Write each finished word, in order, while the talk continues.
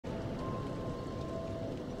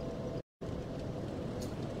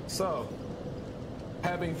So,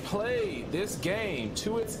 having played this game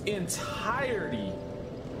to its entirety,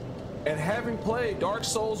 and having played Dark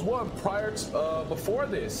Souls 1 before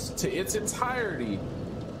this to its entirety,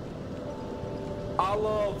 I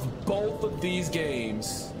love both of these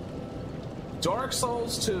games. Dark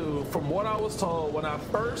Souls 2, from what I was told when I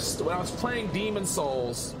was playing Demon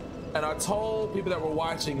Souls, and I told people that were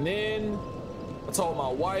watching then, I told my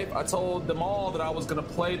wife, I told them all that I was gonna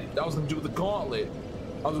do the gauntlet.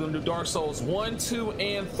 I was gonna do Dark Souls 1, 2,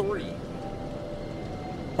 and 3.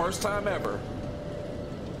 First time ever.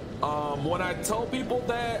 When I told people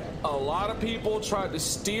that, a lot of people tried to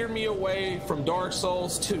steer me away from Dark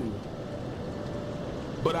Souls 2.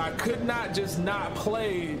 But I could not just not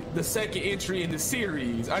play the second entry in the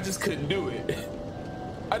series. I just couldn't do it.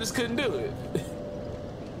 I just couldn't do it.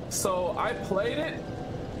 So I played it,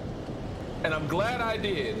 and I'm glad I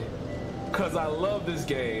did, because I love this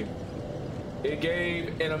game. It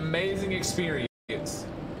gave an amazing experience.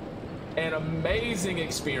 An amazing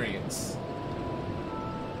experience.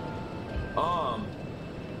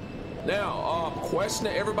 Now, question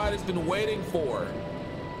that everybody's been waiting for.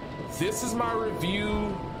 This is my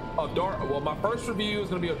review of my first review is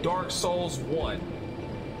going to be of Dark Souls 1.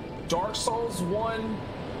 Dark Souls 1,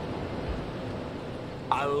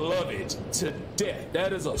 I love it to death.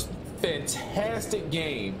 That is a fantastic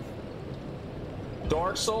game.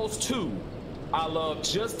 Dark Souls 2, I love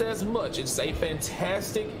just as much. It's a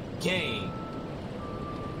fantastic game.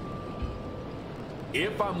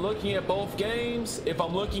 If I'm looking at both games, if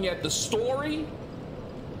I'm looking at the story,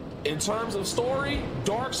 in terms of story,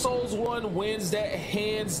 Dark Souls 1 wins that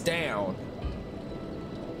hands down.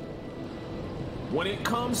 When it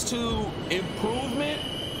comes to improvement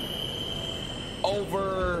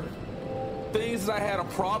over things that I had a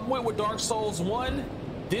problem with Dark Souls 1,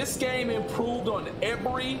 this game improved on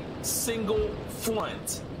every single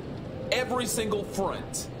front. Every single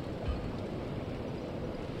front.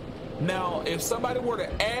 Now, if somebody were to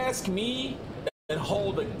ask me and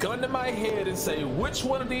hold a gun to my head and say, which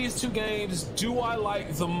one of these two games do I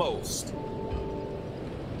like the most?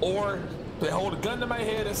 Or they hold a gun to my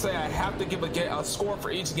head and say, I have to give a score for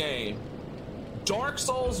each game. Dark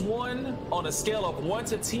Souls 1, on a scale of 1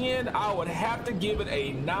 to 10, I would have to give it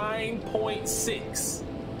a 9.6.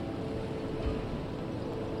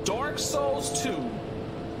 Dark Souls 2,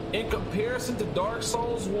 in comparison to Dark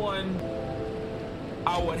Souls 1,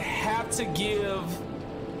 I would have to give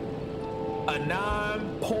a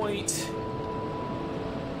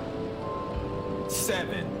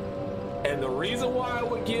 9.7. And the reason why I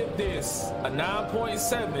would give this a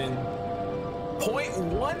 9.7,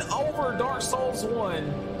 0.1 over Dark Souls 1,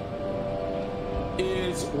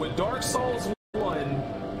 is with Dark Souls 1,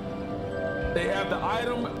 they have the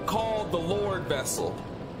item called the Lord Vessel.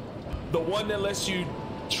 The one that lets you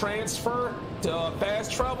transfer to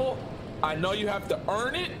fast travel. I know you have to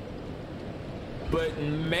earn it, but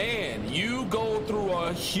man, you go through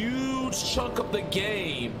a huge chunk of the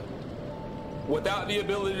game without the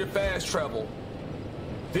ability to fast travel.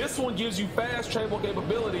 This one gives you fast travel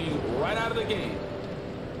capability right out of the game.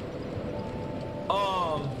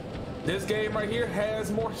 This game right here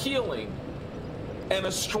has more healing. And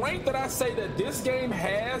a strength that I say that this game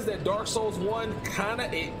has that Dark Souls 1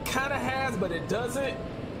 kinda has, but it doesn't,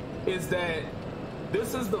 is that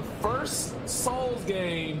this is the first Souls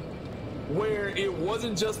game where it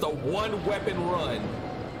wasn't just a one weapon run.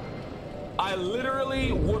 I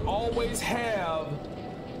literally would always have,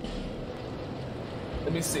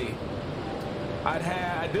 let me see,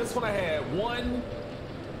 this one I had one,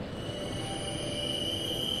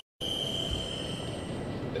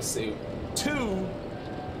 let's see, 2,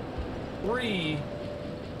 3,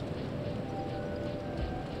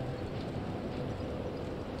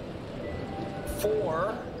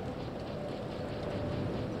 4,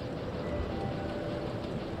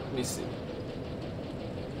 let me see,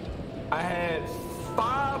 I had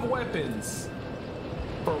 5 weapons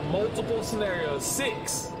for multiple scenarios,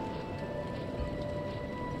 6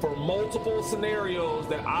 for multiple scenarios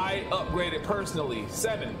that I upgraded personally,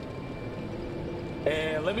 7.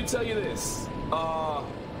 And let me tell you this,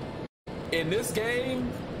 in this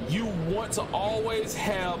game, you want to always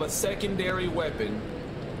have a secondary weapon.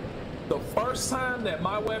 The first time that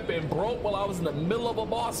my weapon broke while I was in the middle of a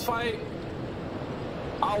boss fight,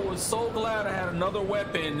 I was so glad I had another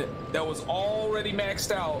weapon that was already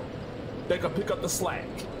maxed out that could pick up the slack.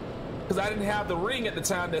 Because I didn't have the ring at the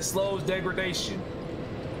time that slows degradation.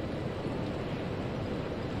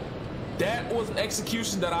 That was an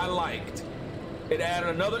execution that I liked. It added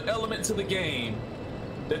another element to the game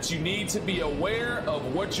that you need to be aware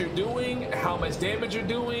of what you're doing, how much damage you're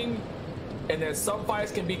doing, and that some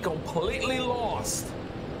fights can be completely lost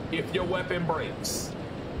if your weapon breaks.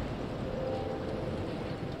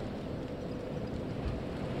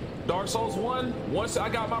 Dark Souls 1, once I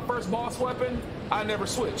got my first boss weapon, I never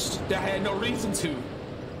switched. I had no reason to.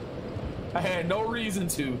 I had no reason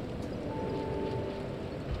to.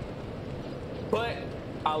 But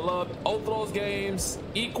I loved both of those games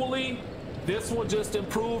equally. This one just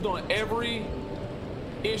improved on every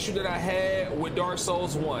issue that I had with Dark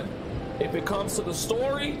Souls 1. If it comes to the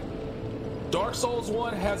story, Dark Souls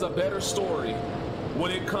 1 has a better story.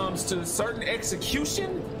 When it comes to certain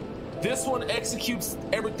execution, this one executes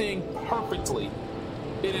everything perfectly.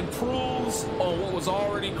 It improves on what was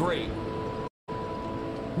already great.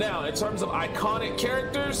 Now, in terms of iconic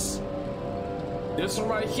characters, this one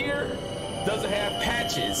right here doesn't have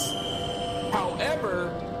patches.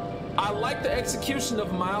 However, I like the execution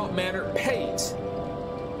of mild-mannered Pate,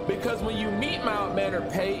 because when you meet mild-mannered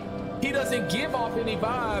Pate, he doesn't give off any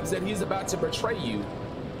vibes that he's about to betray you.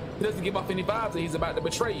 He doesn't give off any vibes that he's about to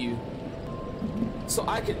betray you. So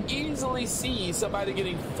I can easily see somebody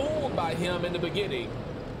getting fooled by him in the beginning.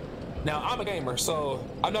 Now, I'm a gamer, so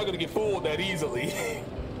I'm not gonna get fooled that easily.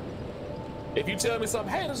 If you tell me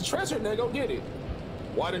something, hey, there's a treasure in there, go get it.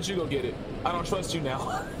 Why didn't you go get it? I don't trust you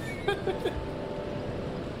now.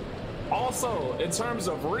 Also, in terms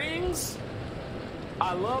of rings,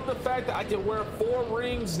 I love the fact that I can wear 4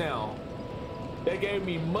 rings now. They gave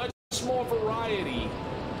me much more variety.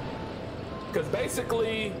 Because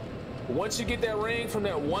basically, once you get that ring from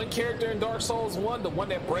that one character in Dark Souls 1, the one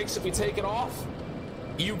that breaks if you take it off,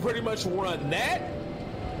 you pretty much run that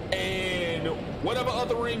and whatever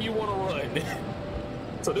other ring you want to run.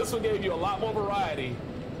 So this one gave you a lot more variety.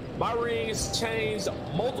 My rings changed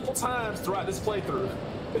multiple times throughout this playthrough.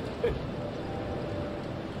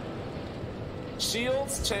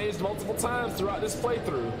 Shields changed multiple times throughout this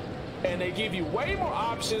playthrough, and they give you way more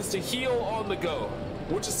options to heal on the go,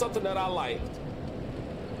 which is something that I liked.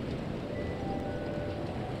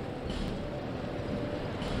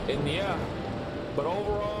 And yeah, but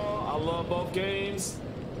overall, I love both games.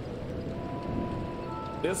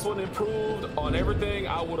 This one improved on everything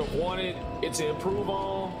I would have wanted it to improve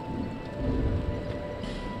on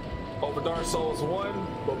over Dark Souls 1,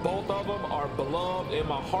 but both of them are beloved in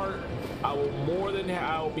my heart. I will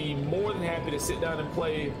be more than happy to sit down and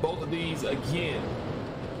play both of these again.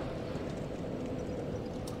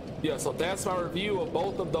 Yeah, so that's my review of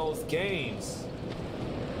both of those games.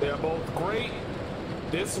 They're both great.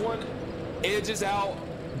 This one edges out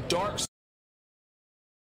Dark Souls.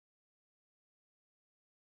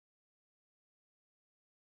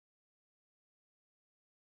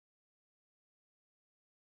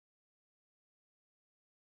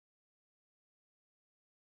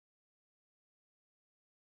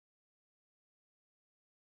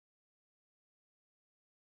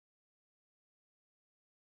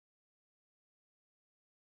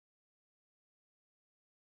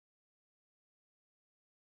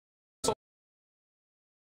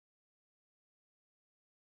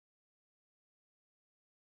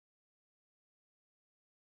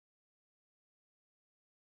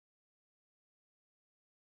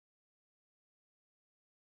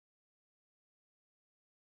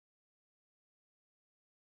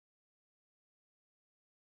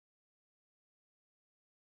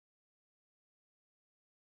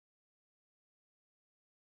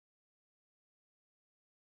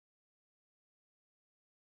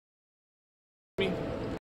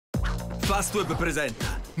 Fastweb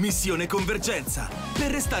presenta Missione Convergenza, per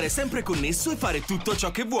restare sempre connesso e fare tutto ciò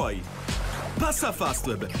che vuoi. Passa a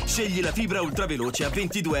Fastweb, scegli la fibra ultraveloce a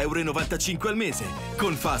 €22,95 al mese.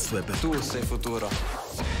 Con Fastweb Tu sei futuro.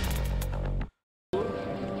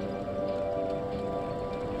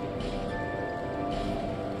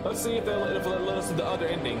 Let's see if they'll let us do the other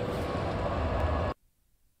ending.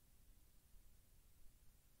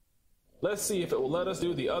 Let's see if it will let us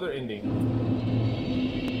do the other ending.